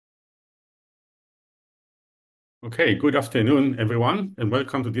Okay, good afternoon, everyone, and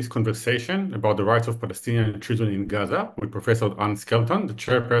welcome to this conversation about the rights of Palestinian children in Gaza with Professor Ann Skelton, the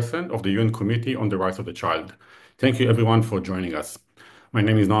chairperson of the UN Committee on the Rights of the Child. Thank you, everyone, for joining us. My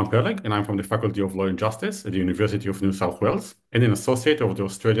name is Noam Peleg, and I'm from the Faculty of Law and Justice at the University of New South Wales and an associate of the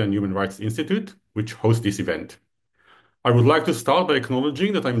Australian Human Rights Institute, which hosts this event. I would like to start by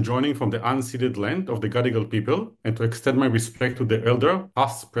acknowledging that I'm joining from the unceded land of the Gadigal people and to extend my respect to the elder,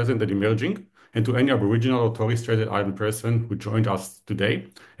 past, present, and emerging, and to any Aboriginal or Torres Strait Islander person who joined us today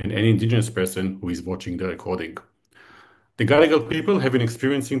and any Indigenous person who is watching the recording. The Gadigal people have been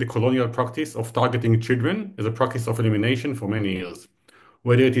experiencing the colonial practice of targeting children as a practice of elimination for many years,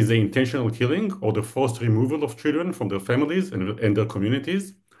 whether it is the intentional killing or the forced removal of children from their families and their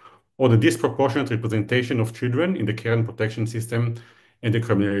communities, or the disproportionate representation of children in the care and protection system, and the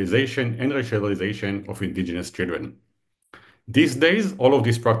criminalization and racialization of indigenous children. These days, all of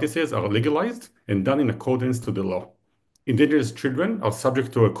these practices are legalized and done in accordance to the law. Indigenous children are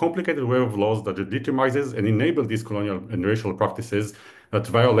subject to a complicated web of laws that legitimizes and enables these colonial and racial practices that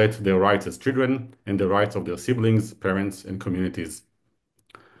violate their rights as children and the rights of their siblings, parents, and communities.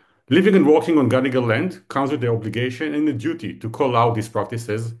 Living and working on Gadigal land comes with the obligation and the duty to call out these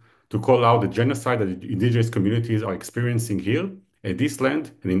practices, to call out the genocide that the indigenous communities are experiencing here, at this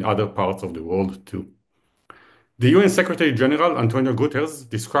land, and in other parts of the world too. The UN Secretary General Antonio Guterres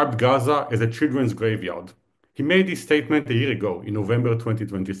described Gaza as a children's graveyard. He made this statement a year ago, in November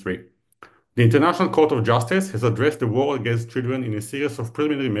 2023. The International Court of Justice has addressed the war against children in a series of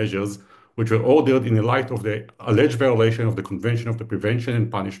preliminary measures which were ordered in the light of the alleged violation of the Convention of the Prevention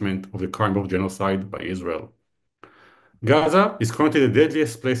and Punishment of the Crime of Genocide by Israel. Gaza is currently the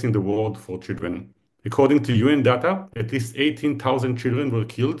deadliest place in the world for children. According to UN data, at least 18,000 children were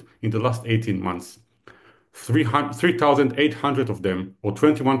killed in the last 18 months. 3,800 of them, or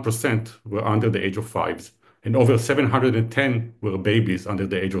 21%, were under the age of 5, and over 710 were babies under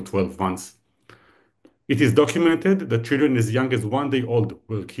the age of 12 months. It is documented that children as young as 1 day old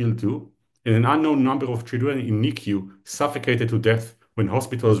were killed too, and an unknown number of children in NICU suffocated to death when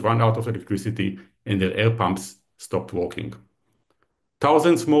hospitals ran out of electricity and their air pumps stopped working.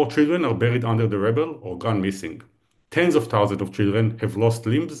 Thousands more children are buried under the rubble or gone missing. Tens of thousands of children have lost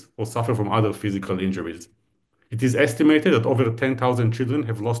limbs or suffer from other physical injuries. It is estimated that over 10,000 children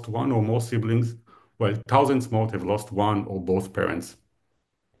have lost one or more siblings, while thousands more have lost one or both parents.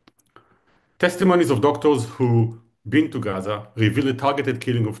 Testimonies of doctors who been to Gaza reveal the targeted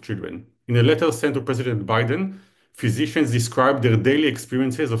killing of children. In a letter sent to President Biden, physicians described their daily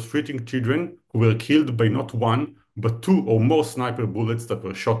experiences of treating children who were killed by not one, but two or more sniper bullets that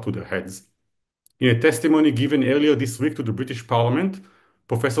were shot to their heads. In a testimony given earlier this week to the British Parliament,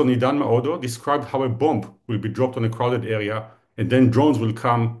 Professor Nidan Maodo described how a bomb will be dropped on a crowded area and then drones will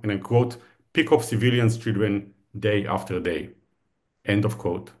come and, I quote, pick up civilians' children day after day. End of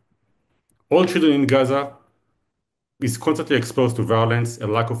quote. All children in Gaza is constantly exposed to violence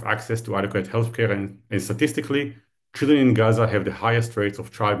and lack of access to adequate healthcare, and statistically, children in Gaza have the highest rates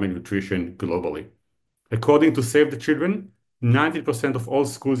of child malnutrition globally. According to Save the Children, 90% of all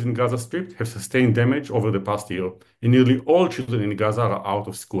schools in Gaza Strip have sustained damage over the past year, and nearly all children in Gaza are out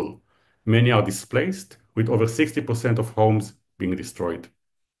of school. Many are displaced, with over 60% of homes being destroyed.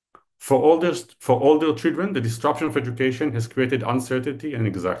 For older children, the disruption of education has created uncertainty and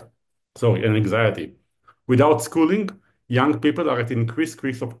anxiety. Without schooling, young people are at increased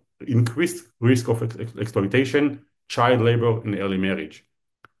risk of exploitation, child labor, and early marriage.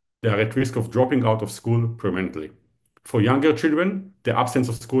 They are at risk of dropping out of school permanently. For younger children, the absence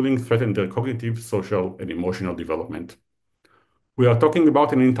of schooling threatens their cognitive, social, and emotional development. We are talking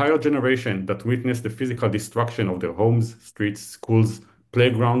about an entire generation that witnessed the physical destruction of their homes, streets, schools,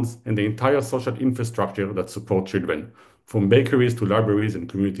 playgrounds, and the entire social infrastructure that support children, from bakeries to libraries and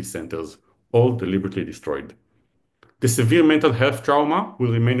community centers, all deliberately destroyed. The severe mental health trauma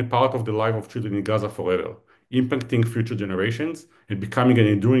will remain a part of the life of children in Gaza forever, impacting future generations and becoming an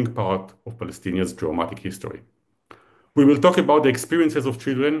enduring part of Palestinians' traumatic history. We will talk about the experiences of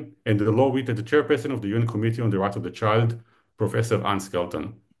children and the law with the chairperson of the UN Committee on the Rights of the Child, Professor Ann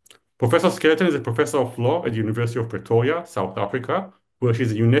Skelton. Professor Skelton is a professor of law at the University of Pretoria, South Africa, where she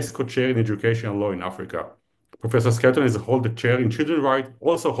is a UNESCO chair in educational law in Africa. Professor Skelton holds the chair in children's rights,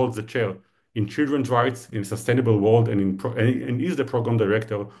 also holds the chair in children's rights in a sustainable world, and is the program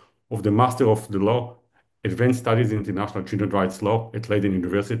director of the Master of the Law, Advanced Studies in International Children's Rights Law at Leiden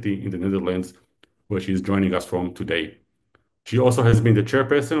University in the Netherlands, where she is joining us from today. She also has been the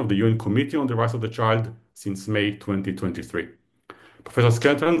chairperson of the UN Committee on the Rights of the Child since May 2023. Professor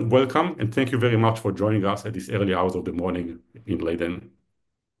Skelton, welcome, and thank you very much for joining us at these early hours of the morning in Leiden.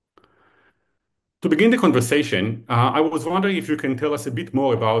 To begin the conversation, I was wondering if you can tell us a bit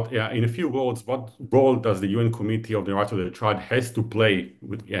more about, in a few words, what role does the UN Committee of the Rights of the Child has to play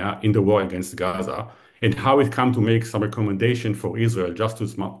in the war against Gaza, and how it come to make some recommendation for Israel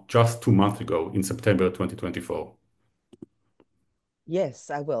just 2 months ago in September 2024.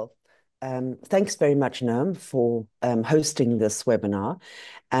 Yes, I will. Thanks very much, Noam, for hosting this webinar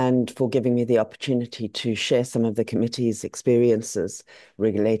and for giving me the opportunity to share some of the committee's experiences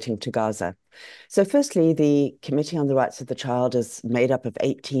relating to Gaza. So firstly, the Committee on the Rights of the Child is made up of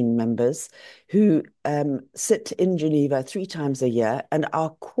 18 members who sit in Geneva 3 times a year, and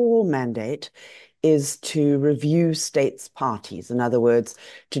our core mandate is to review states' parties. In other words,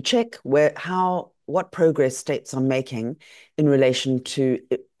 to check what progress states are making in relation to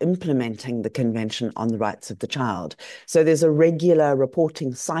implementing the Convention on the Rights of the Child. So there's a regular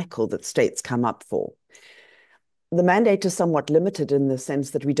reporting cycle that states come up for. The mandate is somewhat limited in the sense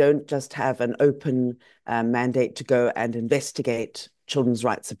that we don't just have an open mandate to go and investigate children's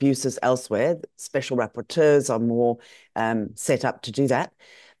rights abuses elsewhere. Special rapporteurs are more set up to do that.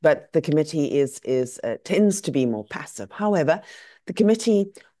 But the committee tends to be more passive. However, the committee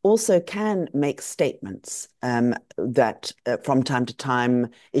also can make statements that from time to time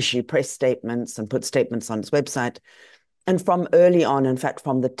issue press statements and put statements on its website. And from early on, in fact,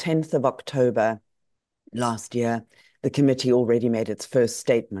 from the 10th of October last year, the committee already made its first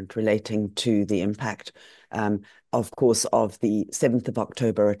statement relating to the impact, of course, of the 7th of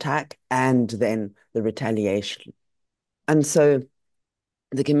October attack and then the retaliation. And so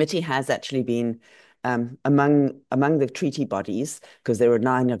the committee has actually been among the treaty bodies, because there are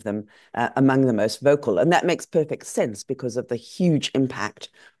 9 of them, among the most vocal. And that makes perfect sense because of the huge impact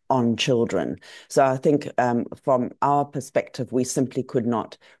on children. So I think from our perspective, we simply could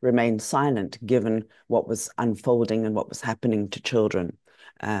not remain silent given what was unfolding and what was happening to children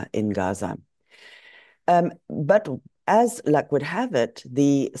in Gaza. But as luck would have it,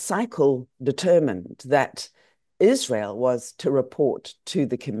 the cycle determined that Israel was to report to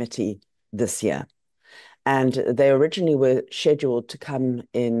the committee this year. And they originally were scheduled to come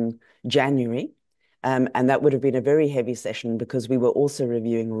in January. And that would have been a very heavy session because we were also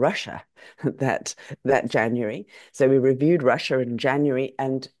reviewing Russia that January. So we reviewed Russia in January,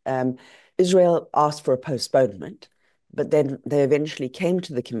 and Israel asked for a postponement, but then they eventually came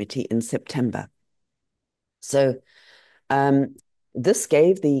to the committee in September. So this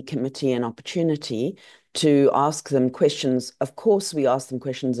gave the committee an opportunity to ask them questions. Of course, we asked them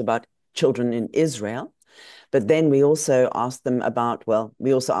questions about children in Israel, but then we also asked them about,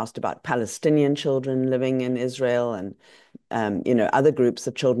 we also asked about Palestinian children living in Israel and, other groups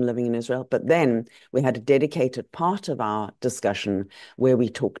of children living in Israel. But then we had a dedicated part of our discussion where we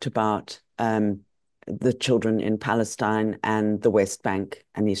talked about the children in Palestine and the West Bank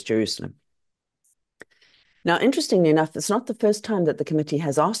and East Jerusalem. Now, interestingly enough, it's not the first time that the committee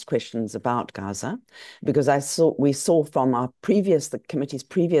has asked questions about Gaza, because we saw from the committee's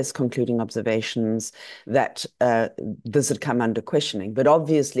previous concluding observations that this had come under questioning. But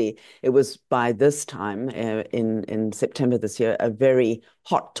obviously, it was by this time in September this year a very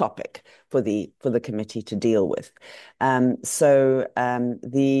hot topic for the committee to deal with. So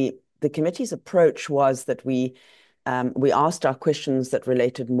the committee's approach was that we asked our questions that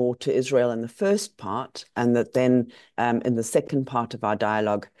related more to Israel in the first part, and that then in the second part of our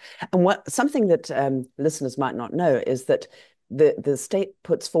dialogue. And something that listeners might not know is that the state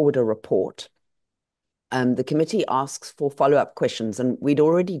puts forward a report. The committee asks for follow-up questions, and we'd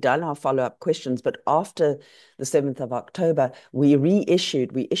already done our follow-up questions, but after the 7th of October, we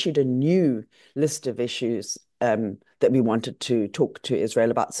issued a new list of issues that we wanted to talk to Israel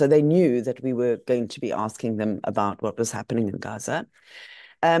about. So they knew that we were going to be asking them about what was happening in Gaza.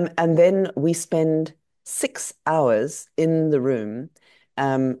 And then we spend 6 hours in the room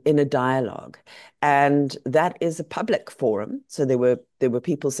in a dialogue. And that is a public forum. So there were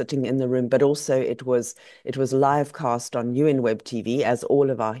people sitting in the room, but also it was live cast on UN Web TV, as all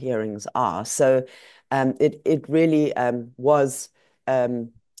of our hearings are. So it really was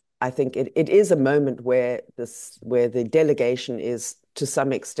I think it is a moment where the delegation is to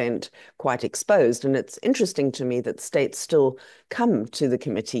some extent quite exposed. And it's interesting to me that states still come to the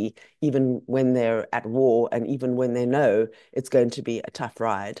committee even when they're at war and even when they know it's going to be a tough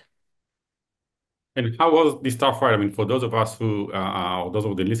ride. And how was this tough ride? I mean, for those of us or those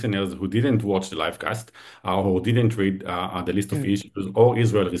of the listeners who didn't watch the live cast or didn't read the list of Mm. issues or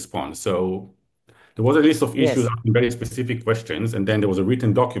Israel response. So there was a list of issues Yes. asking very specific questions, and then there was a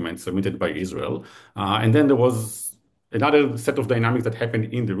written document submitted by Israel. And then there was another set of dynamics that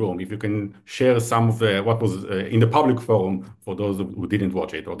happened in the room. If you can share some of what was in the public forum for those who didn't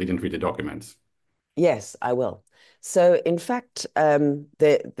watch it or didn't read the documents. Yes, I will. So, in fact,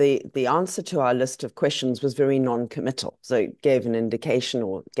 the answer to our list of questions was very non-committal. So, it gave an indication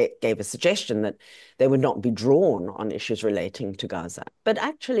or gave a suggestion that they would not be drawn on issues relating to Gaza. But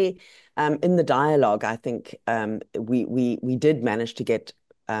actually, in the dialogue, I think we did manage to get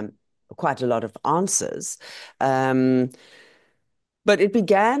quite a lot of answers. Um, but it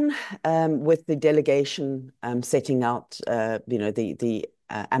began with the delegation setting out, the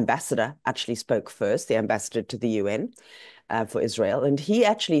ambassador actually spoke first, the ambassador to the UN for Israel. And he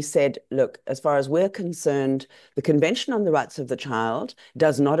actually said, look, as far as we're concerned, the Convention on the Rights of the Child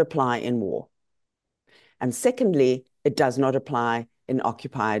does not apply in war. And secondly, it does not apply in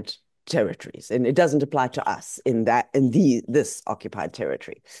occupied territories. And it doesn't apply to us in this occupied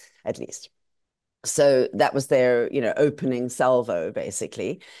territory, at least. So that was their, opening salvo,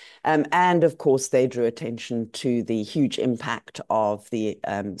 basically. And of course, they drew attention to the huge impact of the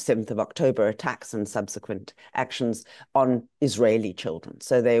 7th of October attacks and subsequent actions on Israeli children.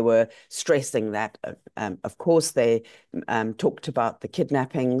 So they were stressing that. Of course, they talked about the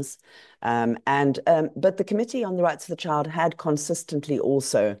kidnappings. But the Committee on the Rights of the Child had consistently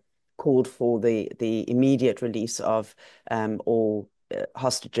also called for the immediate release of all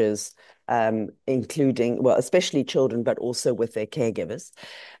hostages, including, well, especially children, but also with their caregivers.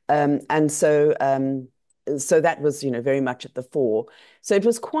 And so that was, very much at the fore. So it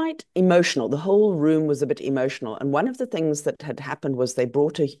was quite emotional. The whole room was a bit emotional. And one of the things that had happened was they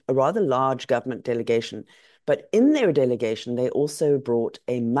brought a rather large government delegation. But in their delegation, they also brought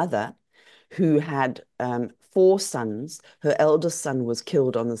a mother who had four sons. Her eldest son was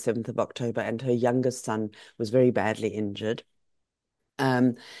killed on the 7th of October, and her youngest son was very badly injured.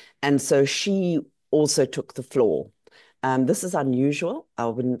 Um, and so she also took the floor. This is unusual. I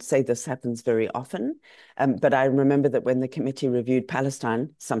wouldn't say this happens very often, but I remember that when the committee reviewed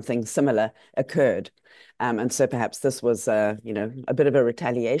Palestine, something similar occurred. And so perhaps this was, a bit of a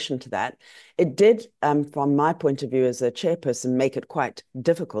retaliation to that. It did, from my point of view as a chairperson, make it quite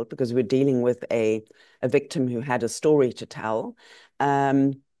difficult because we're dealing with a victim who had a story to tell.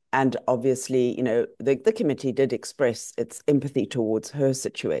 Um, and obviously, the committee did express its empathy towards her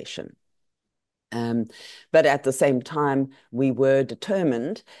situation. Um, but at the same time, we were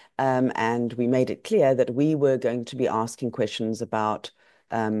determined, and we made it clear that we were going to be asking questions about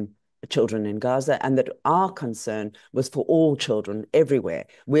um, children in Gaza, and that our concern was for all children everywhere.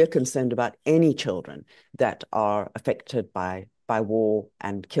 We're concerned about any children that are affected by war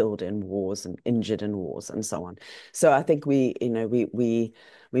and killed in wars and injured in wars and so on. So I think we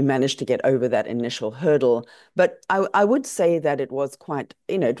managed to get over that initial hurdle. But I would say that it was quite,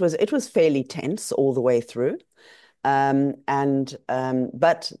 it was fairly tense all the way through. But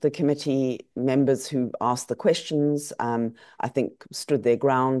the committee members who asked the questions, I think, stood their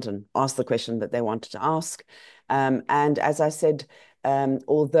ground and asked the question that they wanted to ask. And as I said,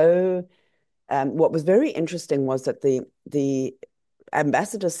 although what was very interesting was that the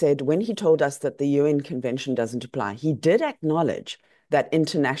ambassador said when he told us that the UN Convention doesn't apply, he did acknowledge that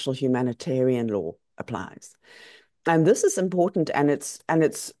international humanitarian law applies. And this is important, and it's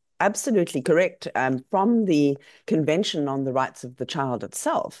absolutely correct. From the Convention on the Rights of the Child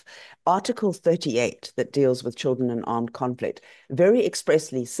itself, Article 38, that deals with children in armed conflict, very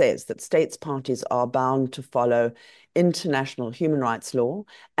expressly says that states parties are bound to follow international human rights law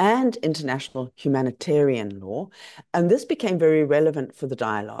and international humanitarian law. And this became very relevant for the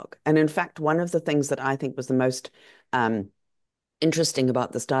dialogue. And in fact, one of the things that I think was the most interesting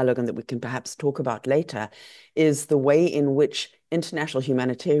about this dialogue, and that we can perhaps talk about later, is the way in which international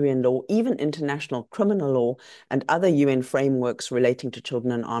humanitarian law, even international criminal law, and other UN frameworks relating to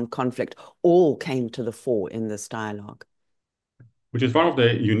children in armed conflict all came to the fore in this dialogue. Which is one of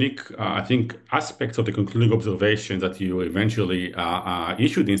the unique, I think, aspects of the concluding observations that you eventually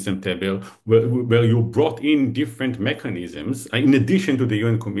issued in September, where you brought in different mechanisms, in addition to the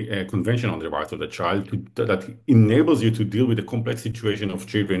UN Convention on the Rights of the Child, that enables you to deal with the complex situation of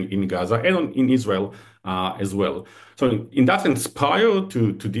children in Gaza and in Israel as well. So in that sense, prior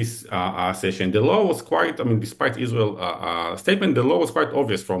to this session, the law was quite, I mean, despite Israel statement, the law was quite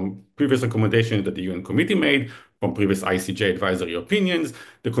obvious from previous recommendations that the UN committee made, from previous ICJ advisory opinions.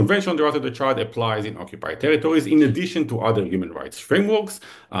 The Convention on the Rights of the Child applies in occupied territories in addition to other human rights frameworks.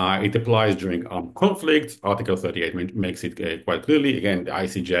 It applies during armed conflicts. Article 38 makes it quite clearly. Again, the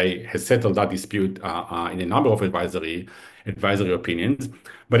ICJ has settled that dispute in a number of advisory opinions.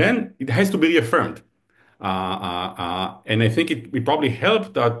 But then it has to be reaffirmed. And I think it probably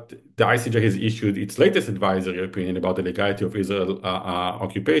helped that the ICJ has issued its latest advisory opinion about the legality of Israel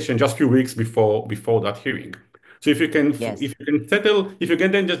occupation just a few weeks before that hearing. So Yes. if you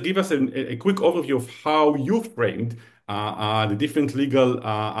can then just give us a quick overview of how you framed the different legal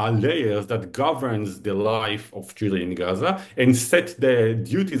layers that governs the life of children in Gaza and set the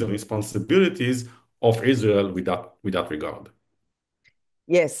duties and responsibilities of Israel with that regard.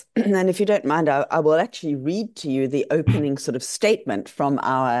 Yes, and if you don't mind, I will actually read to you the opening sort of statement from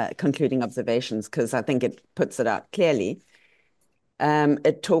our concluding observations because I think it puts it out clearly.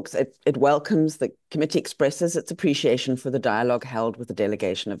 It welcomes, the committee expresses its appreciation for the dialogue held with the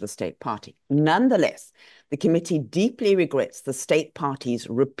delegation of the state party. Nonetheless, the committee deeply regrets the state party's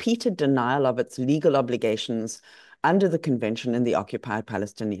repeated denial of its legal obligations under the convention in the occupied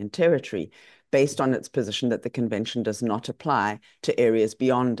Palestinian territory, based on its position that the convention does not apply to areas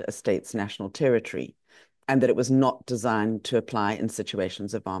beyond a state's national territory, and that it was not designed to apply in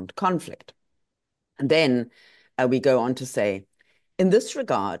situations of armed conflict. And then we go on to say, in this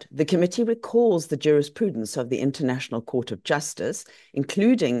regard, the committee recalls the jurisprudence of the International Court of Justice,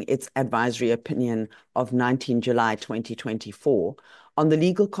 including its advisory opinion of 19 July 2024 on the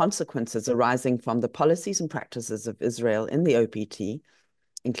legal consequences arising from the policies and practices of Israel in the OPT,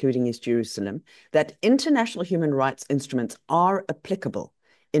 including East Jerusalem, that international human rights instruments are applicable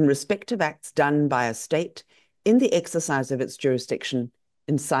in respect of acts done by a state in the exercise of its jurisdiction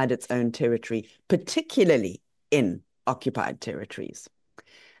inside its own territory, particularly in occupied territories.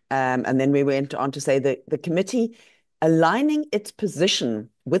 And then we went on to say that the committee, aligning its position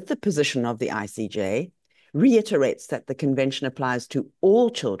with the position of the ICJ, reiterates that the convention applies to all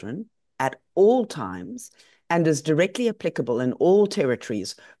children at all times and is directly applicable in all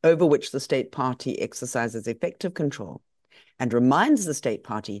territories over which the state party exercises effective control, and reminds the state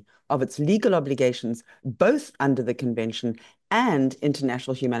party of its legal obligations both under the convention and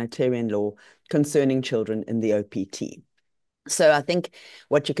international humanitarian law concerning children in the OPT. So I think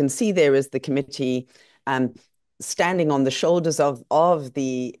what you can see there is the committee um, standing on the shoulders of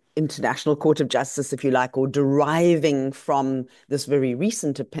the International Court of Justice, if you like, or deriving from this very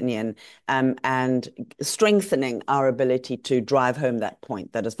recent opinion, and strengthening our ability to drive home that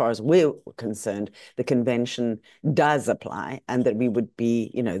point that, as far as we're concerned, the convention does apply, and that we would be,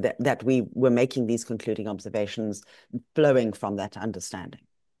 that we were making these concluding observations flowing from that understanding.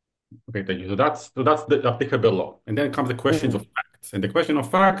 Okay, thank you. So that's the applicable law. And then comes the questions of Mm. facts. And the question of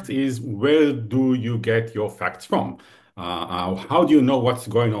facts is, where do you get your facts from? How do you know what's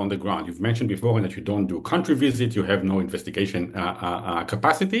going on the ground? You've mentioned before that you don't do country visit, you have no investigation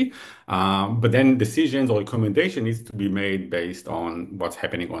capacity, but then decisions or recommendation needs to be made based on what's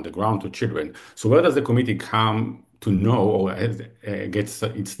happening on the ground to children. So where does the committee come to know or gets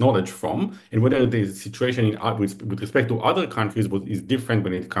its knowledge from, and whether the situation with respect to other countries is different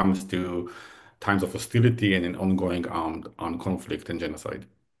when it comes to times of hostility and an ongoing armed conflict and genocide.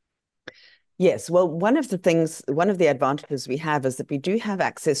 Yes, well, one of the advantages we have is that we do have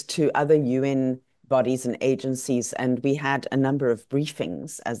access to other UN bodies and agencies, and we had a number of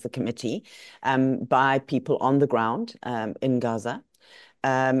briefings as the committee by people on the ground in Gaza.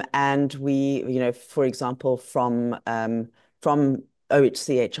 And we, for example, from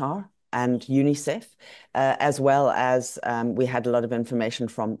OHCHR and UNICEF, as well as we had a lot of information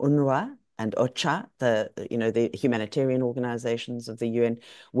from UNRWA and OCHA, the humanitarian organizations of the UN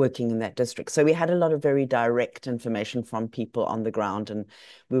working in that district. So we had a lot of very direct information from people on the ground, and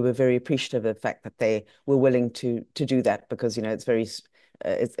we were very appreciative of the fact that they were willing to do that because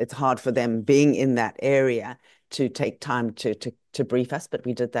it's hard for them being in that area to take time to brief us, but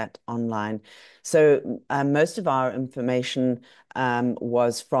we did that online. So most of our information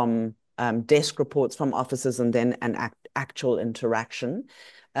was from desk reports from officers and then an actual interaction.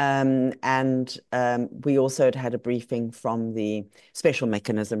 And we also had a briefing from the special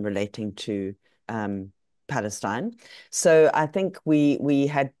mechanism relating to Palestine. So I think we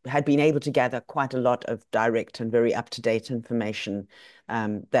had been able to gather quite a lot of direct and very up-to-date information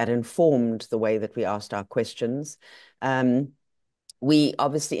that informed the way that we asked our questions. We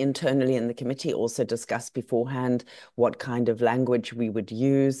obviously internally in the committee also discussed beforehand what kind of language we would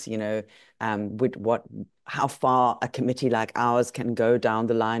use, how far a committee like ours can go down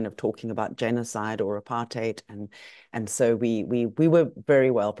the line of talking about genocide or apartheid, and so we were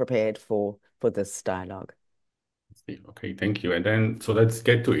very well prepared for this dialogue. Okay, thank you. And then, so let's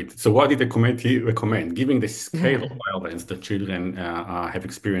get to it. So what did the committee recommend, given the scale of violence that children have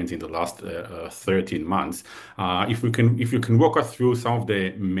experienced in the last 13 months? If you can walk us through some of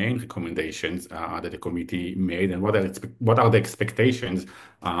the main recommendations that the committee made, and what are the expectations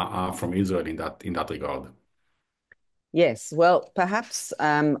from Israel in that regard? Yes, well, perhaps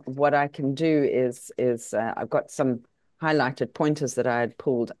what I can do is I've got some highlighted pointers that I had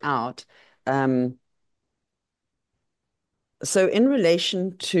pulled out. Um, So, in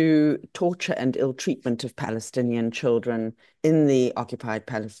relation to torture and ill treatment of Palestinian children in the occupied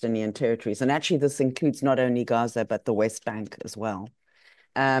Palestinian territories, and actually this includes not only Gaza, but the West Bank as well.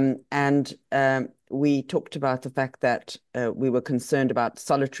 And we talked about the fact that we were concerned about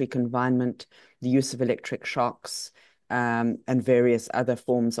solitary confinement, the use of electric shocks, and various other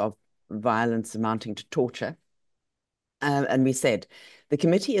forms of violence amounting to torture. And we said the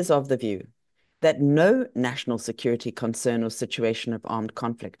committee is of the view that no national security concern or situation of armed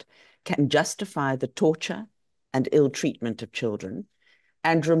conflict can justify the torture and ill treatment of children,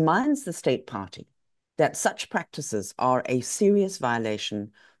 and reminds the state party that such practices are a serious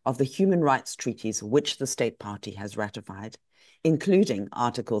violation of the human rights treaties which the state party has ratified, including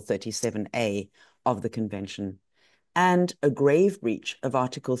Article 37A of the Convention, and a grave breach of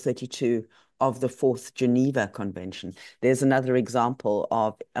Article 32 of the Fourth Geneva Convention. There's another example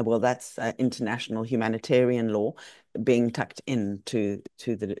of, well, that's international humanitarian law being tucked into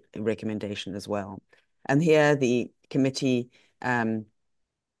the recommendation as well. And here the committee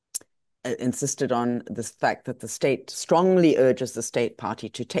insisted on the fact that the state strongly urges the state party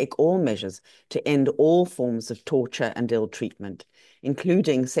to take all measures to end all forms of torture and ill treatment,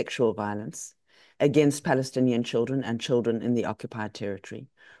 including sexual violence against Palestinian children and children in the occupied territory,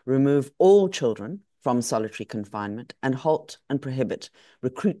 remove all children from solitary confinement, and halt and prohibit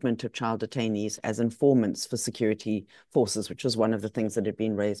recruitment of child detainees as informants for security forces, which was one of the things that had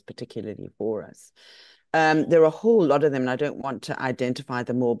been raised particularly for us. There are a whole lot of them, and I don't want to identify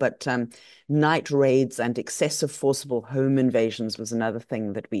them all, but night raids and excessive forcible home invasions was another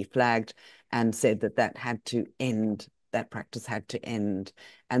thing that we flagged and said that that had to end, that practice had to end,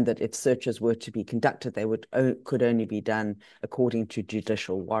 and that if searches were to be conducted, they could only be done according to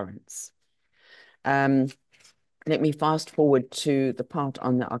judicial warrants. Let me fast forward to the part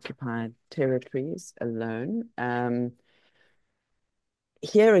on the occupied territories alone.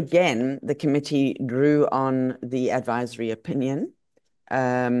 Here again, the committee drew on the advisory opinion,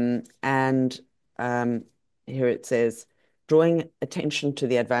 and here it says, drawing attention to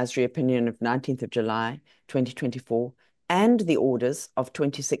the advisory opinion of 19th of July, 2024, and the orders of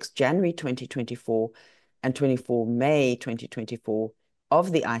 26 January 2024 and 24 May 2024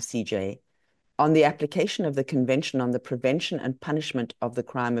 of the ICJ on the application of the Convention on the Prevention and Punishment of the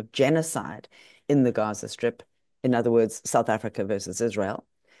Crime of Genocide in the Gaza Strip, in other words, South Africa versus Israel.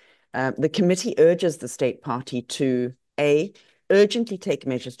 The committee urges the state party to A, urgently take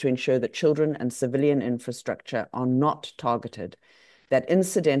measures to ensure that children and civilian infrastructure are not targeted, that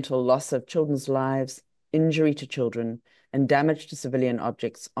incidental loss of children's lives, injury to children, and damage to civilian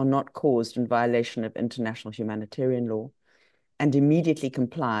objects are not caused in violation of international humanitarian law, and immediately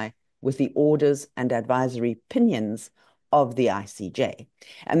comply with the orders and advisory opinions of the ICJ.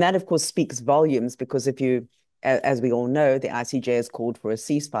 And that, of course, speaks volumes, because if you, as we all know, the ICJ has called for a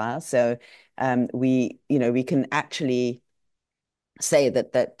ceasefire. So we can actually say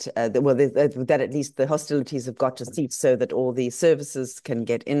that at least the hostilities have got to cease, so that all the services can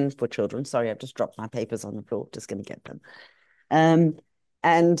get in for children. Sorry, I've just dropped my papers on the floor. Just going to get them.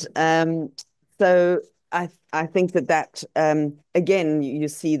 So I think that again, you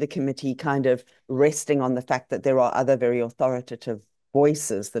see the committee kind of resting on the fact that there are other very authoritative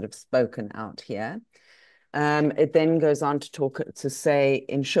voices that have spoken out here. It then goes on to say,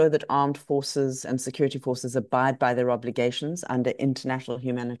 ensure that armed forces and security forces abide by their obligations under international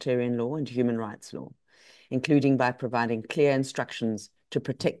humanitarian law and human rights law, including by providing clear instructions to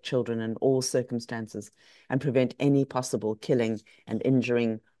protect children in all circumstances and prevent any possible killing and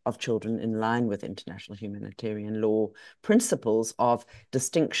injuring of children in line with international humanitarian law principles of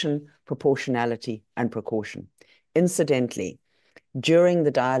distinction, proportionality, and precaution. Incidentally, during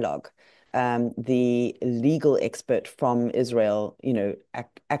the dialogue, the legal expert from Israel,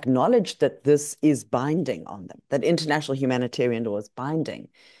 acknowledged that this is binding on them, that international humanitarian law is binding,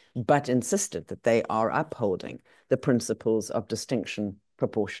 but insisted that they are upholding the principles of distinction,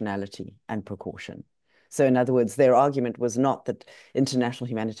 proportionality, and precaution. So in other words, their argument was not that international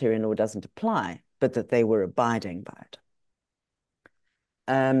humanitarian law doesn't apply, but that they were abiding by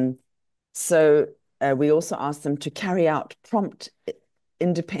it. So we also asked them to carry out prompt,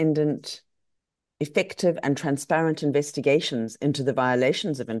 independent, effective, and transparent investigations into the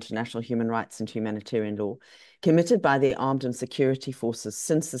violations of international human rights and humanitarian law committed by the armed and security forces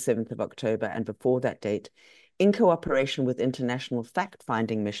since the 7th of October and before that date, in cooperation with international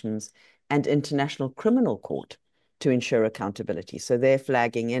fact-finding missions and International Criminal Court to ensure accountability. So they're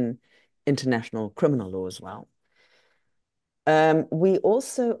flagging in international criminal law as well. We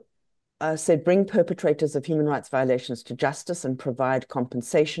also said bring perpetrators of human rights violations to justice and provide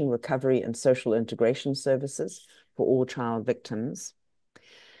compensation, recovery, and social integration services for all child victims.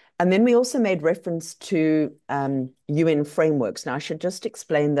 And then we also made reference to UN frameworks. Now, I should just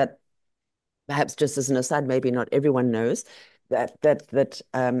explain that, perhaps just as an aside, maybe not everyone knows that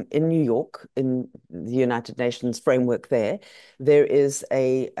in New York, in the United Nations framework there is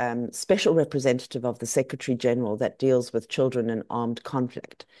a special representative of the Secretary General that deals with children in armed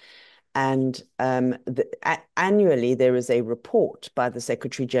conflict. And annually, there is a report by the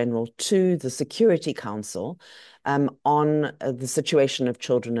Secretary General to the Security Council on the situation of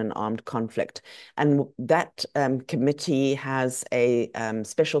children in armed conflict. And that committee has a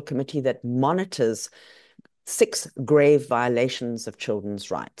special committee that monitors 6 grave violations of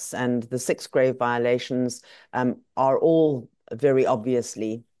children's rights. And the 6 grave violations are all very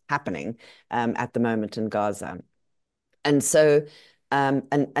obviously happening at the moment in Gaza. And so,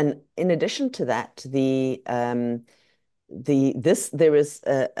 and in addition to that, there is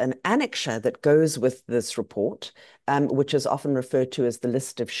an annexure that goes with this report, which is often referred to as the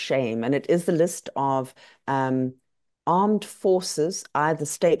list of shame, and it is the list of armed forces, either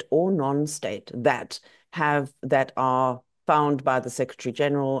state or non-state, that are found by the Secretary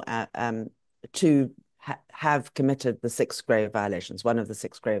General to have committed the 6 grave violations, one of the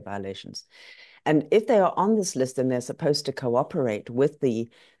 6 grave violations. And if they are on this list, then they're supposed to cooperate with the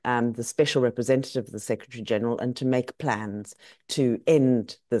special representative of the Secretary General and to make plans to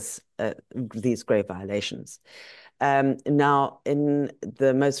end these grave violations. Now, in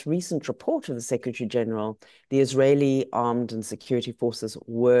the most recent report of the Secretary General, the Israeli armed and security forces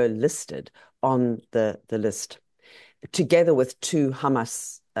were listed on the list, together with 2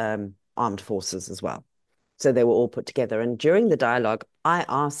 Hamas armed forces as well. So they were all put together. And during the dialogue, I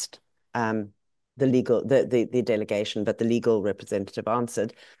asked the delegation, but the legal representative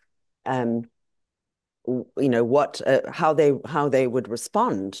answered, how they would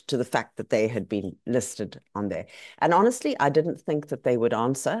respond to the fact that they had been listed on there. And honestly, I didn't think that they would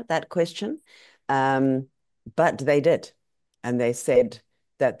answer that question, but they did. And they said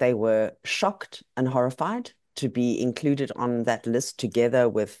that they were shocked and horrified to be included on that list together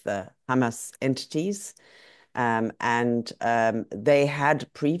with Hamas entities. They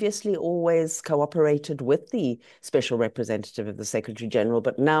had previously always cooperated with the special representative of the Secretary General,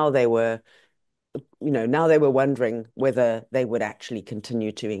 but now they were wondering whether they would actually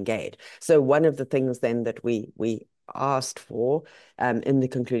continue to engage. So one of the things then that we asked for in the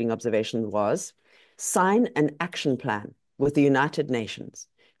concluding observation was sign an action plan with the United Nations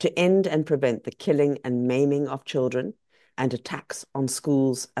to end and prevent the killing and maiming of children and attacks on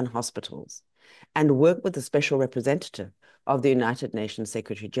schools and hospitals, and work with the special representative of the United Nations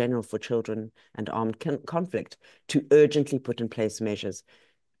Secretary General for Children and Armed Conflict to urgently put in place measures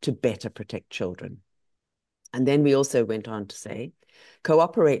to better protect children. And then we also went on to say,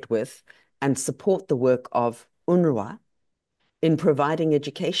 cooperate with and support the work of UNRWA in providing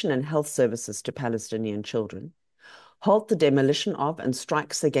education and health services to Palestinian children, halt the demolition of and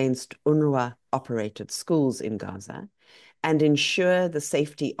strikes against UNRWA-operated schools in Gaza, and ensure the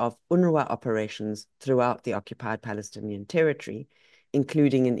safety of UNRWA operations throughout the occupied Palestinian territory,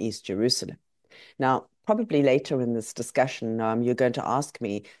 including in East Jerusalem. Now, probably later in this discussion, you're going to ask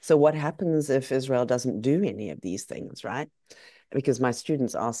me, so what happens if Israel doesn't do any of these things, right? Because my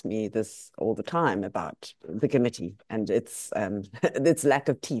students ask me this all the time about the committee and its lack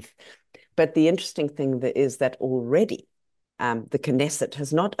of teeth. But the interesting thing is that already the Knesset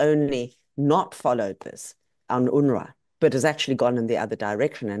has not only not followed this on UNRWA, but has actually gone in the other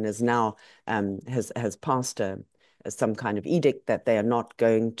direction and is now has passed some kind of edict that they are not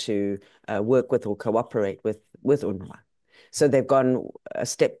going to work with or cooperate with UNRWA. So they've gone a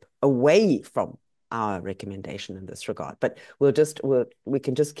step away from our recommendation in this regard. But we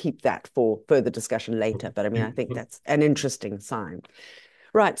can just keep that for further discussion later. But I mean, I think that's an interesting sign.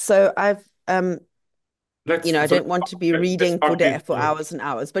 Right. So I don't want to be reading for hours and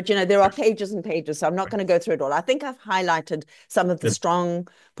hours, but there are pages and pages, so I'm not going to go through it all. I think I've highlighted some of the strong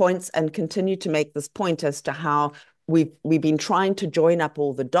points and continue to make this point as to how we've been trying to join up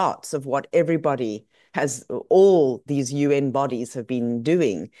all the dots of what all these UN bodies have been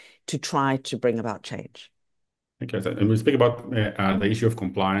doing to try to bring about change. Okay, and we speak about the issue of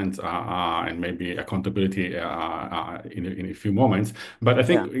compliance and maybe accountability in a few moments. But I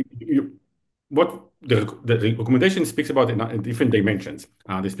think what the recommendation speaks about in different dimensions.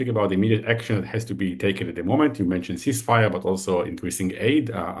 They speak about immediate action that has to be taken at the moment. You mentioned ceasefire, but also increasing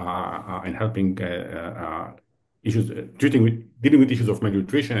aid and helping dealing with issues of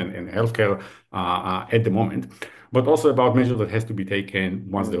malnutrition and healthcare at the moment, but also about measures that has to be taken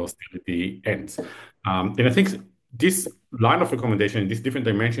once the hostility ends. And I think this line of recommendation, these different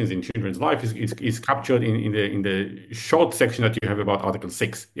dimensions in children's life is captured in the short section that you have about Article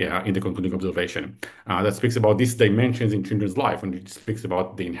 6, yeah, in the concluding observation, that speaks about these dimensions in children's life, and it speaks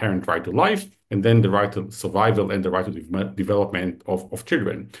about the inherent right to life, and then the right to survival and the right to development of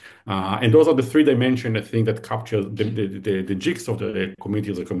children. And those are the three dimensions, I think, that capture the gist of the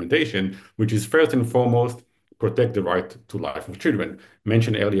committee's recommendation, which is first and foremost protect the right to life of children.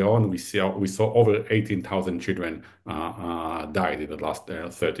 Mentioned earlier on, we saw over 18,000 children died in the last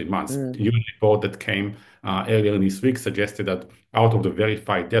 13 months. Mm, The UN report that came earlier this week suggested that out of the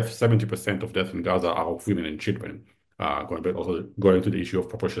verified deaths, 70% of deaths in Gaza are of women and children. Going to the issue of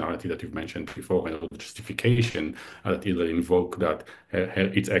proportionality that you've mentioned before, and the justification that Israel invoked that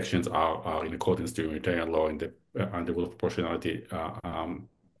its actions are in accordance to humanitarian law and the rule of proportionality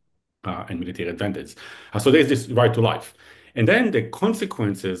and military advantage. So there's this right to life. And then the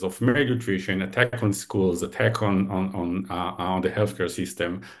consequences of malnutrition, attack on schools, attack on the healthcare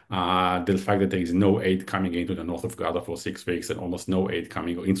system, the fact that there is no aid coming into the north of Gaza for 6 weeks, and almost no aid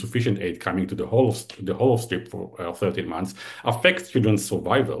coming, or insufficient aid coming to the whole strip for 13 months, affects children's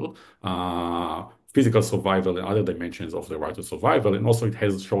survival, physical survival, and other dimensions of the right to survival. And also, it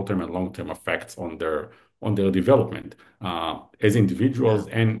has short-term and long-term effects on their development as yeah. individuals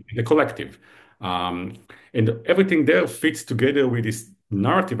and the collective. Um, and everything there fits together with this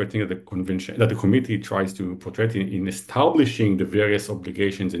narrative, I think, that the committee tries to portray in establishing the various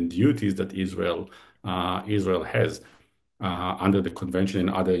obligations and duties that Israel has under the convention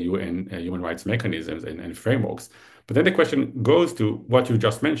and other UN human rights mechanisms and frameworks. But then the question goes to what you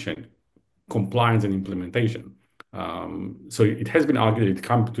just mentioned: compliance and implementation. So it has been argued, it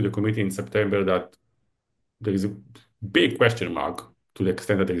came to the committee in September, that there is a big question mark to the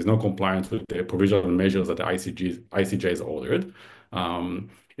extent that there is no compliance with the provisional measures that the ICJ has ordered. And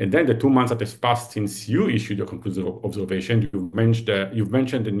then the 2 months that has passed since you issued your conclusive observation, you've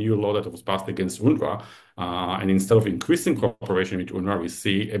mentioned the new law that was passed against UNRWA. And instead of increasing cooperation with UNRWA, we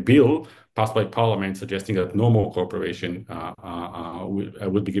see a bill passed by Parliament suggesting that no more cooperation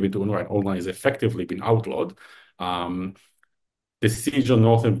will be given to UNRWA, and UNRWA has effectively been outlawed. The siege on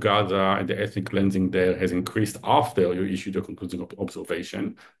north of Gaza and the ethnic cleansing there has increased after you issued your concluding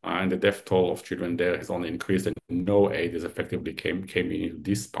observation, and the death toll of children there has only increased, and no aid has effectively came in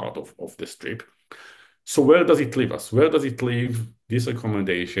this part of the strip. So where does it leave us? Where does it leave this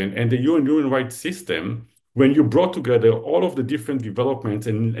recommendation and the UN human rights system when you brought together all of the different developments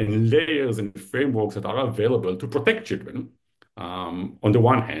and layers and frameworks that are available to protect children, on the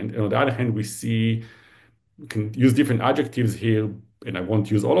one hand, and on the other hand, we see, we can use different adjectives here, and I won't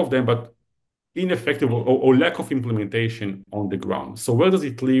use all of them, but ineffective or lack of implementation on the ground. So where does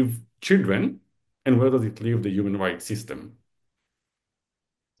it leave children, and where does it leave the human rights system?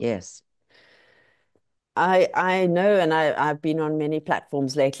 Yes. I know, and I've been on many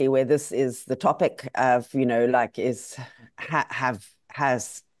platforms lately where this is the topic of, like,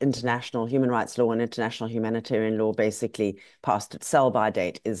 has international human rights law and international humanitarian law basically passed its sell-by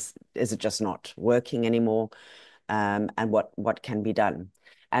date? Is it just not working anymore? And what can be done?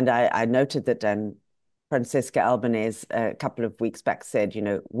 And I noted that Francesca Albanese a couple of weeks back said,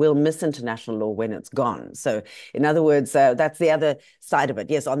 we'll miss international law when it's gone. So, in other words, that's the other side of it.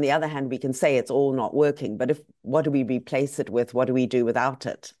 Yes, on the other hand, we can say it's all not working, but what do we replace it with? What do we do without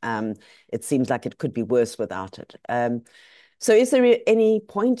it? It seems like it could be worse without it. So, is there any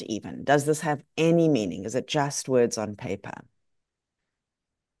point even? Does this have any meaning? Is it just words on paper?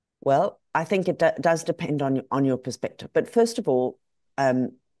 Well, I think it does depend on your perspective. But first of all,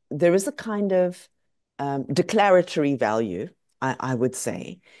 there is a kind of declaratory value, I would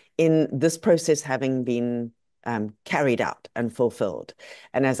say, in this process having been carried out and fulfilled.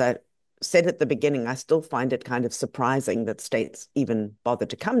 And as I said at the beginning, I still find it kind of surprising that states even bother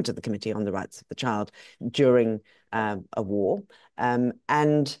to come to the Committee on the Rights of the Child during a war. And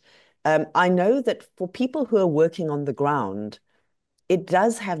I know that for people who are working on the ground, it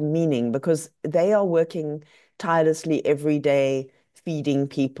does have meaning because they are working tirelessly every day, feeding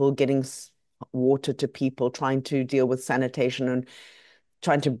people, getting water to people, trying to deal with sanitation and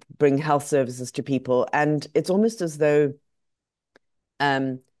trying to bring health services to people. And it's almost as though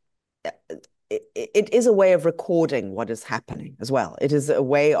um, it is a way of recording what is happening as well. It is a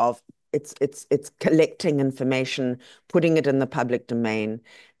way of it's collecting information, putting it in the public domain.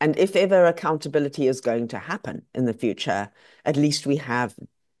 And if ever accountability is going to happen in the future, at least we have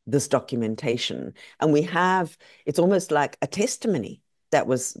this documentation. And we have, it's almost like a testimony that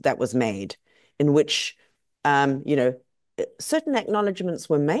was made in which certain acknowledgements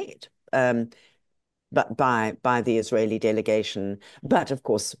were made. by the Israeli delegation, but of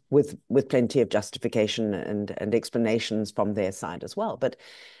course with plenty of justification and explanations from their side as well. But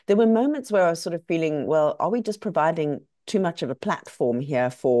there were moments where I was sort of feeling, well, are we just providing too much of a platform here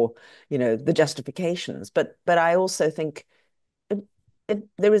for, the justifications? But I also think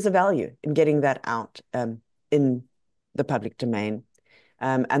there is a value in getting that out in the public domain.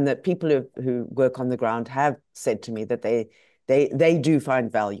 And that people who work on the ground have said to me that they do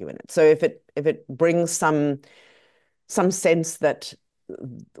find value in it. So if it brings some sense that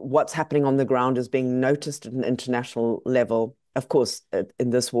what's happening on the ground is being noticed at an international level. Of course,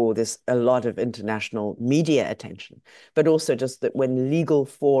 in this war, there's a lot of international media attention, but also just that when legal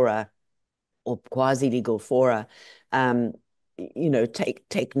fora or quasi-legal fora, um,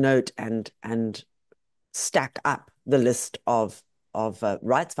 take note and stack up the list of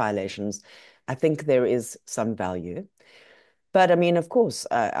rights violations, I think there is some value. But I mean, of course,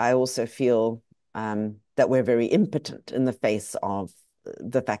 I also feel that we're very impotent in the face of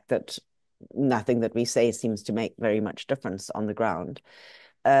the fact that nothing that we say seems to make very much difference on the ground.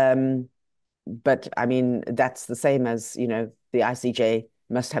 Um, but I mean, that's the same as, the ICJ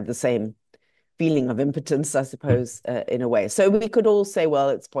must have the same feeling of impotence, I suppose, in a way. So we could all say, well,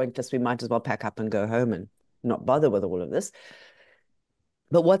 it's pointless. We might as well pack up and go home and not bother with all of this.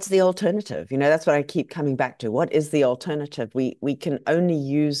 But what's the alternative? That's what I keep coming back to. What is the alternative? We can only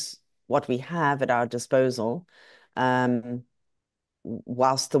use what we have at our disposal um,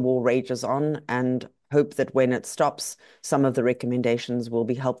 whilst the war rages on, and hope that when it stops, some of the recommendations will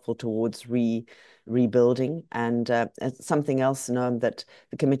be helpful towards rebuilding. And something else, Noam, that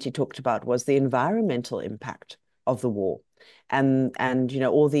the committee talked about was the environmental impact of the war. And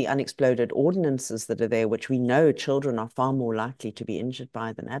all the unexploded ordinances that are there, which we know children are far more likely to be injured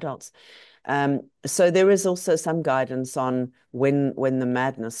by than adults. So there is also some guidance on when the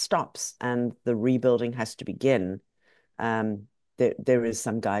madness stops and the rebuilding has to begin. There is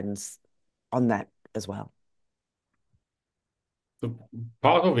some guidance on that as well. So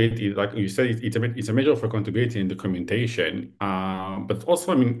part of it is, like you said, it's a measure of accountability and documentation, but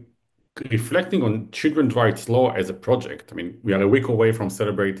also, I mean, reflecting on children's rights law as a project. I mean, we are a week away from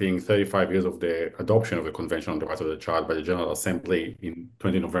celebrating 35 years of the adoption of the Convention on the Rights of the Child by the General Assembly in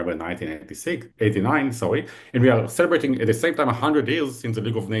 20 November 1989, sorry. And we are celebrating at the same time 100 years since the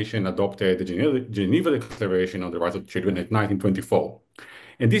League of Nations adopted the Geneva Declaration on the Rights of Children in 1924.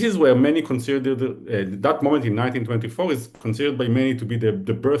 And this is where many consider that moment in 1924 is considered by many to be the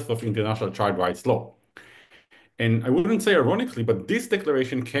birth of international child rights law. And I wouldn't say ironically, but this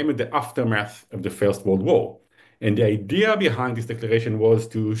declaration came in the aftermath of the First World War. And the idea behind this declaration was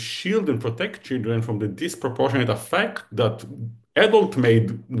to shield and protect children from the disproportionate effect that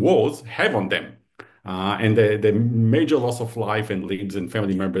adult-made wars have on them. And the major loss of life and lives and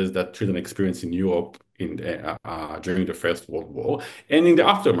family members that children experienced in Europe during the First World War and in the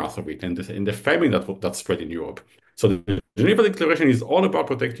aftermath of it and the famine that spread in Europe. So the Geneva Declaration is all about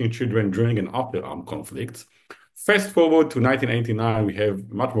protecting children during and after armed conflicts. Fast forward to 1989, we have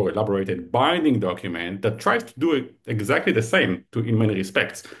a much more elaborated binding document that tries to do exactly the same in many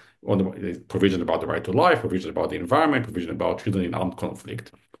respects. On the provision about the right to life, provision about the environment, provision about children in armed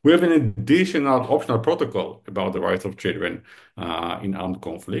conflict. We have an additional optional protocol about the rights of children in armed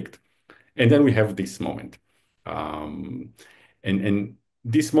conflict. And then we have this moment. And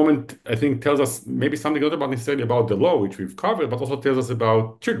this moment, I think, tells us maybe something not about necessarily about the law, which we've covered, but also tells us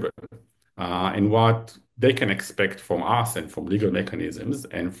about children and what they can expect from us and from legal mechanisms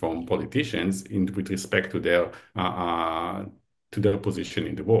and from politicians with respect to their position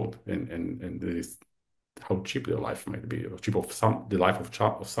in the world and this, how cheap their life might be, or cheap of the life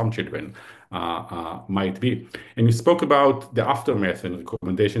of some children might be. And you spoke about the aftermath and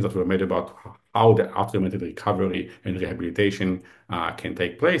recommendations that were made about how the aftermath and recovery and rehabilitation can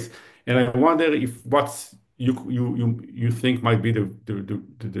take place. And I wonder if what's you think might be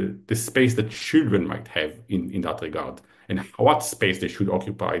the space that children might have in that regard, and what space they should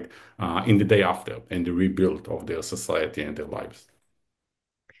occupy in the day after and the rebuild of their society and their lives.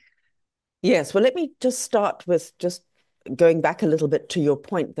 Yes, well, let me just start with just going back a little bit to your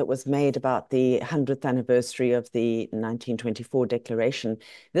point that was made about the 100th anniversary of the 1924 Declaration.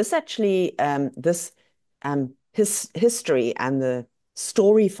 This actually, his history and the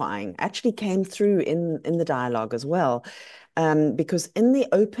storyfying actually came through in the dialogue as well, because in the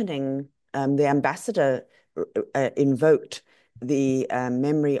opening, the ambassador invoked the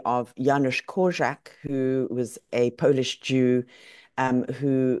memory of Janusz Korczak, who was a Polish Jew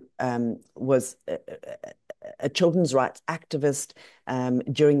who was a children's rights activist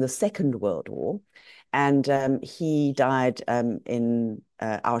during the Second World War. And he died in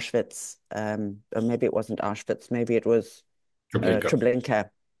Auschwitz, or maybe it wasn't Auschwitz, maybe it was Treblinka.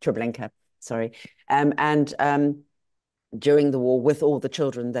 Treblinka, sorry. And during the war with all the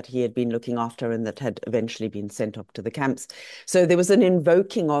children that he had been looking after and that had eventually been sent off to the camps. So there was an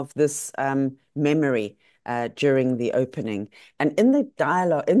invoking of this memory during the opening. And in the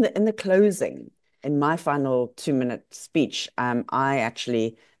dialogue, in the closing, in my final 2-minute speech, I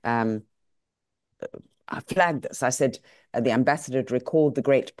actually I flagged this. I said the ambassador recalled the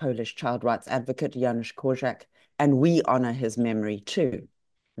great Polish child rights advocate Janusz Korczak, and we honor his memory too.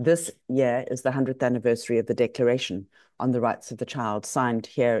 This year is the 100th anniversary of the Declaration on the Rights of the Child, signed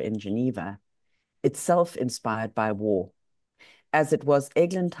here in Geneva, itself inspired by war, as it was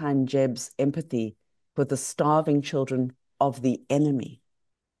Eglantine Jebb's empathy for the starving children of the enemy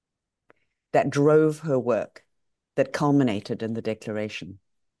that drove her work, that culminated in the Declaration.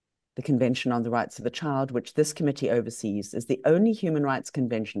 The Convention on the Rights of the Child, which this committee oversees, is the only human rights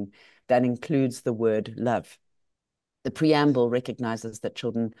convention that includes the word love. The preamble recognizes that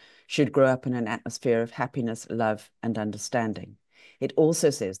children should grow up in an atmosphere of happiness, love, and understanding. It also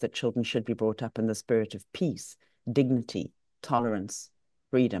says that children should be brought up in the spirit of peace, dignity, tolerance,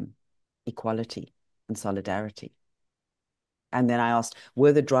 freedom, equality, and solidarity. And then I asked,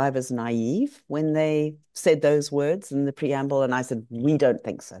 were the drivers naive when they said those words in the preamble? And I said, we don't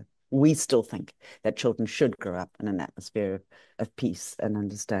think so. We still think that children should grow up in an atmosphere of peace and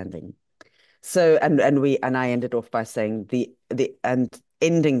understanding. So, and I ended off by saying and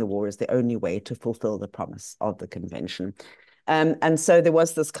ending the war is the only way to fulfill the promise of the convention. And so there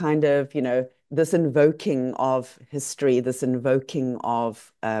was this kind of, this invoking of history, this invoking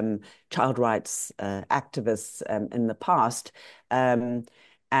of child rights activists in the past. And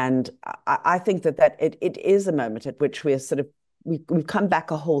I think that it is a moment at which we're sort of we've come back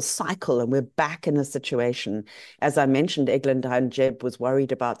a whole cycle and we're back in a situation. As I mentioned, Eglantine Jebb was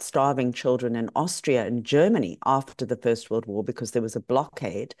worried about starving children in Austria and Germany after the First World War because there was a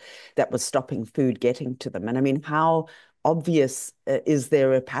blockade that was stopping food getting to them. And I mean, how obvious is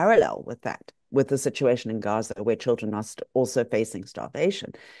there a parallel with that, with the situation in Gaza where children are also facing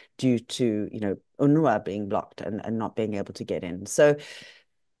starvation due to, UNRWA being blocked and not being able to get in. So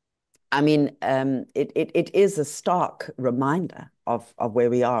I mean, it is a stark reminder of where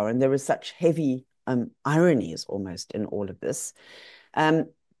we are, and there is such heavy ironies almost in all of this. Um,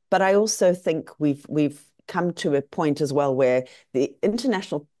 but I also think we've come to a point as well where the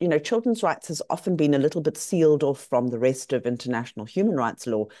international, children's rights has often been a little bit sealed off from the rest of international human rights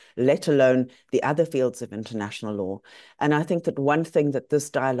law, let alone the other fields of international law. And I think that one thing that this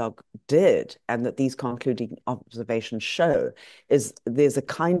dialogue did, and that these concluding observations show, is there's a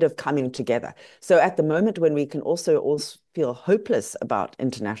kind of coming together. So at the moment when we can also feel hopeless about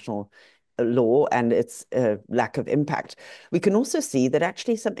international law and its lack of impact, we can also see that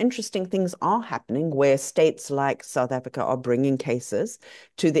actually some interesting things are happening where states like South Africa are bringing cases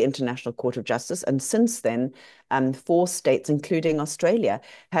to the International Court of Justice. And since then, 4 states, including Australia,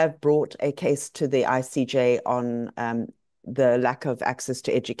 have brought a case to the ICJ on the lack of access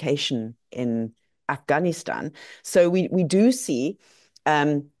to education in Afghanistan. So we do see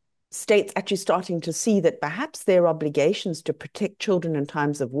states actually starting to see that perhaps their obligations to protect children in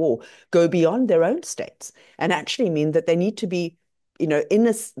times of war go beyond their own states and actually mean that they need to be, in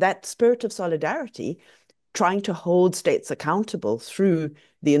that spirit of solidarity, trying to hold states accountable through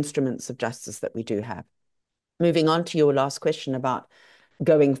the instruments of justice that we do have. Moving on to your last question about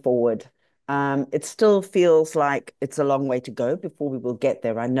going forward. It still feels like it's a long way to go before we will get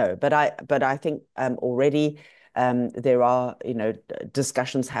there, I know. But I think already there are,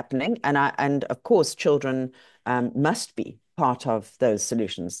 discussions happening. And of course, children must be part of those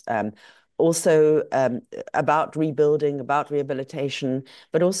solutions. Also about rebuilding, about rehabilitation,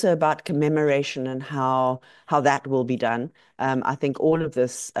 but also about commemoration and how that will be done. I think all of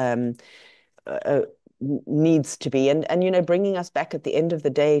this uh, needs to be, and bringing us back at the end of the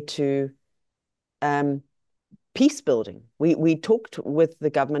day to um, peace building. We talked with the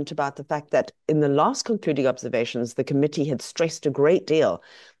government about the fact that in the last concluding observations, the committee had stressed a great deal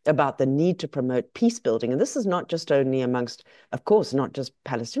about the need to promote peace building. And this is not just only amongst, of course, not just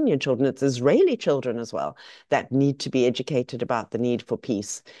Palestinian children, it's Israeli children as well that need to be educated about the need for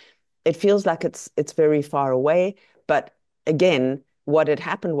peace. It feels like it's very far away, but again, what had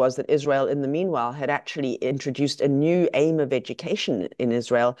happened was that Israel, in the meanwhile, had actually introduced a new aim of education in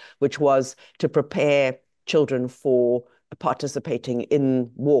Israel, which was to prepare children for participating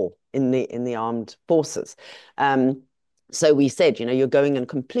in war in the armed forces. So we said, you're going in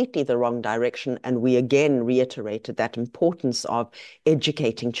completely the wrong direction. And we again reiterated that importance of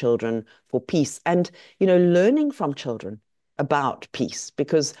educating children for peace and, learning from children about peace,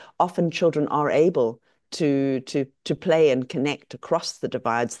 because often children are able to play and connect across the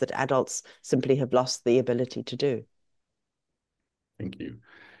divides that adults simply have lost the ability to do. Thank you.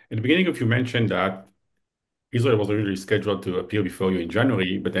 In the beginning, you mentioned that Israel was originally scheduled to appear before you in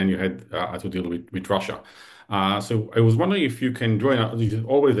January, but then you had to deal with Russia. So I was wondering if you can draw, this is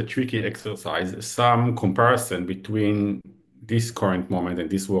always a tricky exercise, some comparison between this current moment and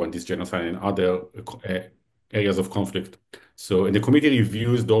this war and this genocide and other areas of conflict. So, and the committee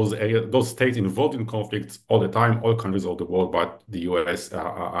reviews those areas, those states involved in conflicts all the time, all countries of the world, but the US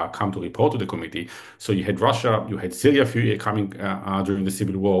come to report to the committee. So you had Russia, you had Syria coming during the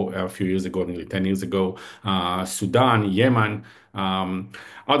civil war a few years ago, nearly 10 years ago, Sudan, Yemen.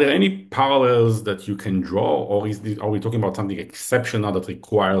 Are there any parallels that you can draw, or are we talking about something exceptional that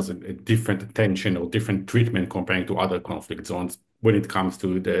requires a different attention or different treatment comparing to other conflict zones when it comes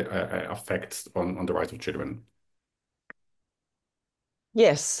to the effects on the rights of children?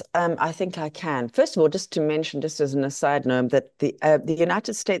 Yes, I think I can. First of all, just to mention, just as an aside, Noam, that the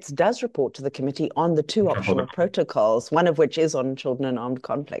United States does report to the committee on the two optional protocols, one of which is on children in armed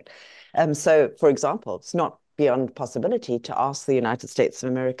conflict. So, for example, it's not beyond possibility to ask the United States of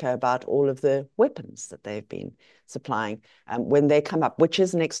America about all of the weapons that they've been supplying when they come up, which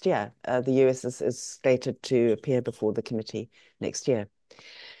is next year. The US is slated to appear before the committee next year.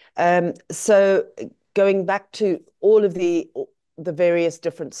 So going back to all of the various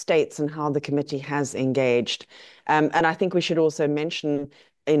different states and how the committee has engaged. And I think we should also mention,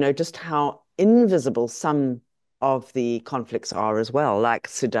 just how invisible some of the conflicts are as well, like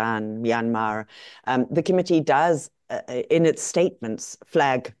Sudan, Myanmar. The committee does, in its statements,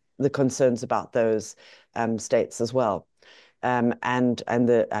 flag the concerns about those states as well.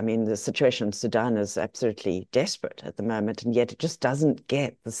 The situation in Sudan is absolutely desperate at the moment, and yet it just doesn't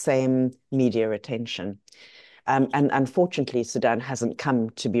get the same media attention. And unfortunately, Sudan hasn't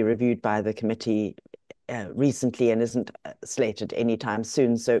come to be reviewed by the committee recently and isn't slated anytime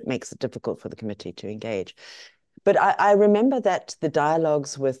soon. So it makes it difficult for the committee to engage. But I remember that the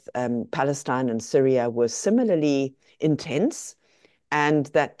dialogues with Palestine and Syria were similarly intense, and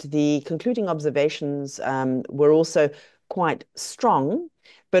that the concluding observations were also quite strong.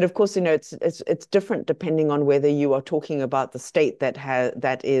 But of course, it's different depending on whether you are talking about the state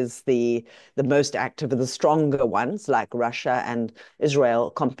that is the most active or the stronger ones, like Russia and Israel,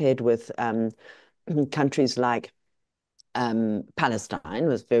 compared with countries like Palestine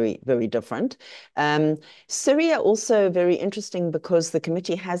was very, very different. Syria also very interesting because the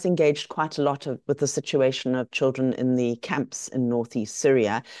committee has engaged quite a lot with the situation of children in the camps in northeast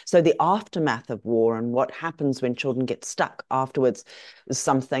Syria. So the aftermath of war and what happens when children get stuck afterwards is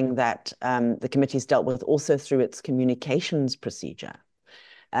something that the committee's dealt with also through its communications procedure.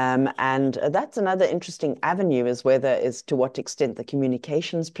 And that's another interesting avenue, is to what extent the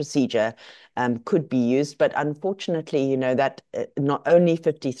communications procedure could be used. But unfortunately, that not only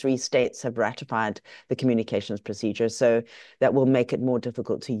 53 states have ratified the communications procedure, so that will make it more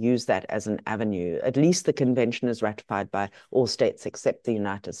difficult to use that as an avenue. At least the convention is ratified by all states except the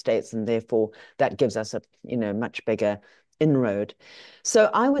United States, and therefore that gives us a much bigger inroad. So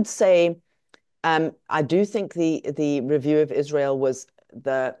I would say I do think the review of Israel was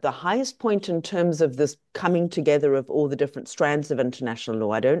the highest point in terms of this coming together of all the different strands of international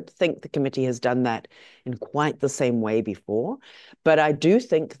law. I don't think the committee has done that in quite the same way before, but I do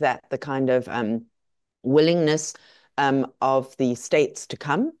think that the kind of willingness of the states to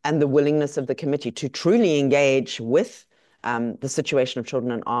come and the willingness of the committee to truly engage with the situation of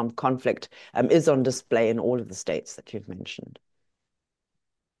children in armed conflict is on display in all of the states that you've mentioned.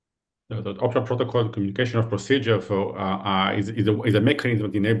 The optional protocol communication of procedure is a mechanism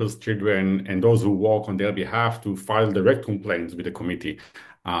that enables children and those who work on their behalf to file direct complaints with the committee,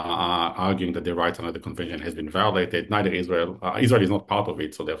 arguing that their rights under the convention has been violated. Neither Israel is not part of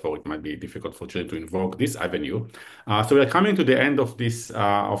it, so therefore it might be difficult for children to invoke this avenue. So we're coming to the end of this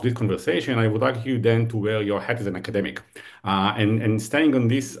conversation. I would like you then to wear your hat as an academic, and staying on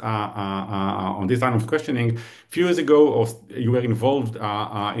this line of questioning. A few years ago, you were involved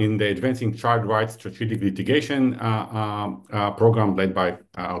in the Advancing Child Rights Strategic Litigation program led by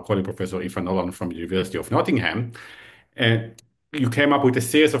our colleague Professor Noam from the University of Nottingham. And you came up with a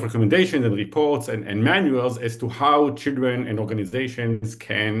series of recommendations and reports and manuals as to how children and organizations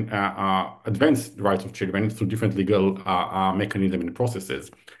can advance the rights of children through different legal mechanisms and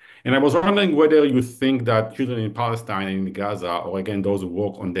processes. And I was wondering whether you think that children in Palestine and in Gaza, or again those who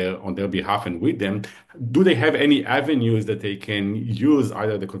work on their behalf and with them, do they have any avenues that they can use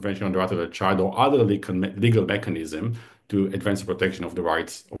either the Convention on the Right of the Child or other legal mechanism to advance the protection of the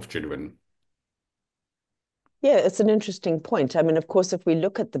rights of children? Yeah, it's an interesting point. I mean, of course, if we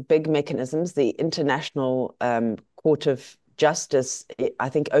look at the big mechanisms, the International Court of Justice, I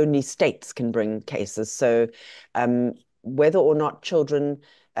think only states can bring cases. So, um, whether or not children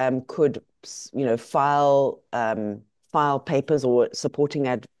could, file papers or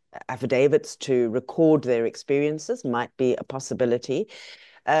supporting affidavits to record their experiences might be a possibility.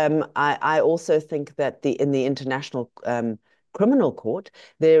 I also think that in the International Criminal Court,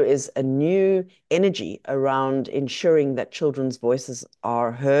 there is a new energy around ensuring that children's voices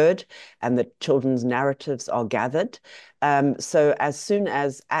are heard and that children's narratives are gathered. So as soon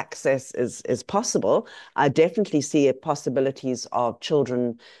as access is possible, I definitely see possibilities of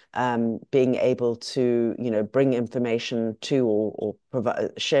children being able to, bring information to or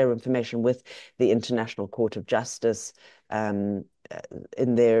provide, share information with the International Court of Justice um,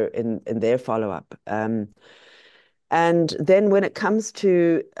 in their follow up. And then when it comes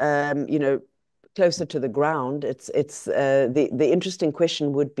to closer to the ground, it's the interesting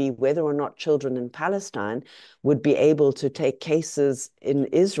question would be whether or not children in Palestine would be able to take cases in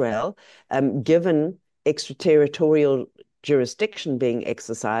Israel, given extraterritorial jurisdiction being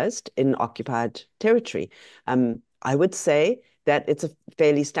exercised in occupied territory. I would say that it's a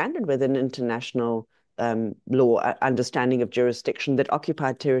fairly standard within international law understanding of jurisdiction that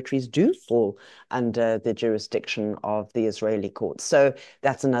occupied territories do fall under the jurisdiction of the Israeli courts. So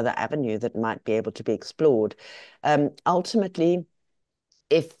that's another avenue that might be able to be explored. Ultimately,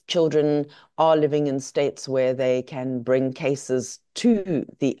 if children are living in states where they can bring cases to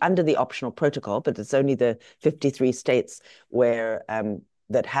the under the optional protocol, but it's only the 53 states where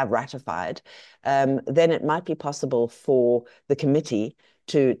that have ratified, then it might be possible for the committee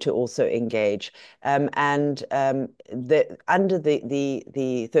to also engage. Under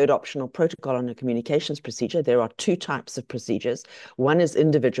the third optional protocol on a communications procedure, there are two types of procedures. One is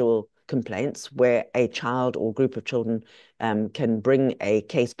individual complaints where a child or group of children can bring a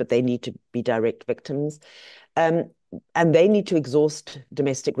case, but they need to be direct victims. Um, and they need to exhaust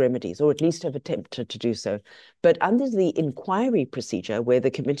domestic remedies, or at least have attempted to do so. But under the inquiry procedure, where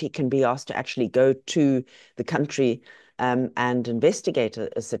the committee can be asked to actually go to the country and investigate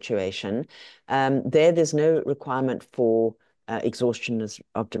a situation, there's no requirement for exhaustion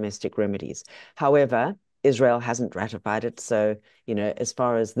of domestic remedies. However, Israel hasn't ratified it, so as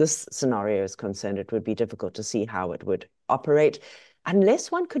far as this scenario is concerned, it would be difficult to see how it would operate,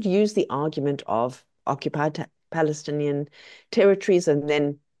 unless one could use the argument of occupied Palestinian territories and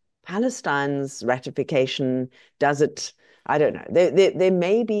then Palestine's ratification does it. I don't know. There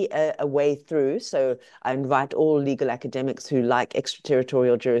may be a way through. So I invite all legal academics who like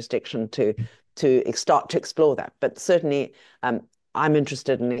extraterritorial jurisdiction to start to explore that. But certainly, I'm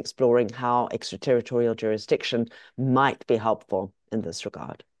interested in exploring how extraterritorial jurisdiction might be helpful in this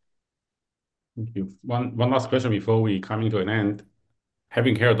regard. Thank you. One last question before we coming to an end.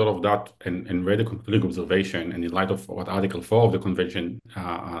 Having heard all of that and read the concluding observation, and in light of what Article 4 of the Convention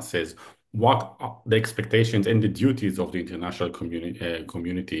says, what are the expectations and the duties of the international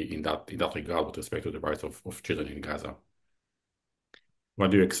community in that regard with respect to the rights of children in Gaza?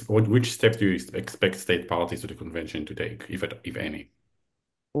 Which steps do you expect state parties to the convention to take, if any?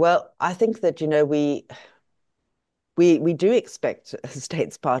 Well, I think that, we do expect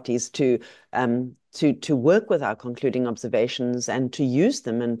states parties to work with our concluding observations and to use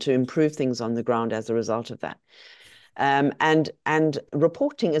them and to improve things on the ground as a result of that. And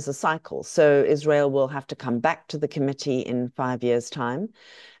reporting is a cycle. So Israel will have to come back to the committee in 5 years' time.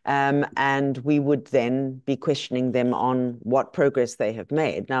 And we would then be questioning them on what progress they have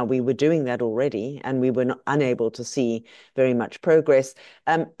made. Now, we were doing that already, and we were unable to see very much progress.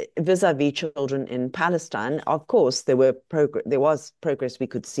 Vis-a-vis children in Palestine, of course, there was progress we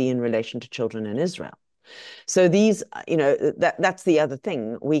could see in relation to children in Israel. So these, that's the other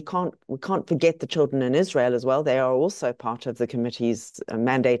thing. We can't forget the children in Israel as well. They are also part of the committee's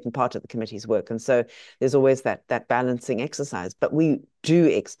mandate and part of the committee's work. And so there's always that balancing exercise. But we do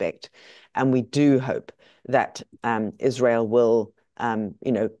expect and we do hope that Israel will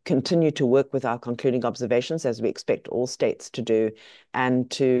continue to work with our concluding observations, as we expect all states to do, and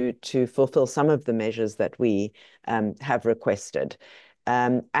to fulfill some of the measures that we have requested.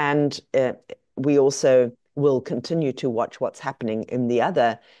 And we also will continue to watch what's happening in the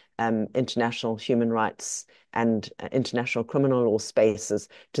other international human rights and international criminal law spaces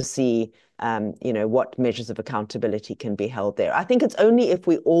to see what measures of accountability can be held there. I think it's only if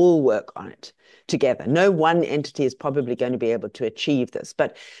we all work on it together. No one entity is probably going to be able to achieve this,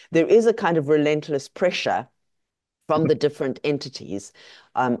 but there is a kind of relentless pressure from the different entities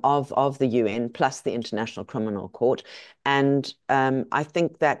of the UN plus the International Criminal Court. And I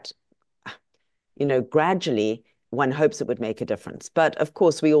think that, gradually one hopes it would make a difference. But of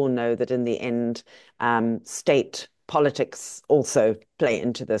course, we all know that in the end, state politics also play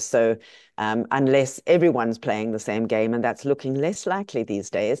into this. So unless everyone's playing the same game, and that's looking less likely these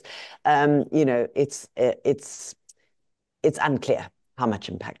days, it's unclear how much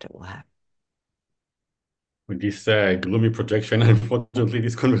impact it will have. With this gloomy projection, unfortunately,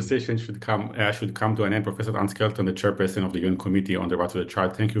 this conversation should come to an end. Professor Ann Skelton, the chairperson of the UN Committee on the Rights of the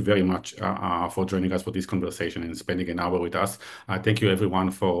Child, thank you very much for joining us for this conversation and spending an hour with us. Thank you,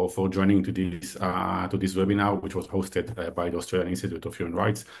 everyone, for joining to this webinar, which was hosted by the Australian Institute of Human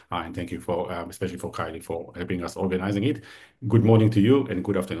Rights. And thank you especially for Kylie, for helping us organizing it. Good morning to you, and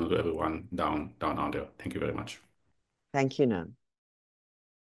good afternoon to everyone down under. Thank you very much. Thank you, Noam.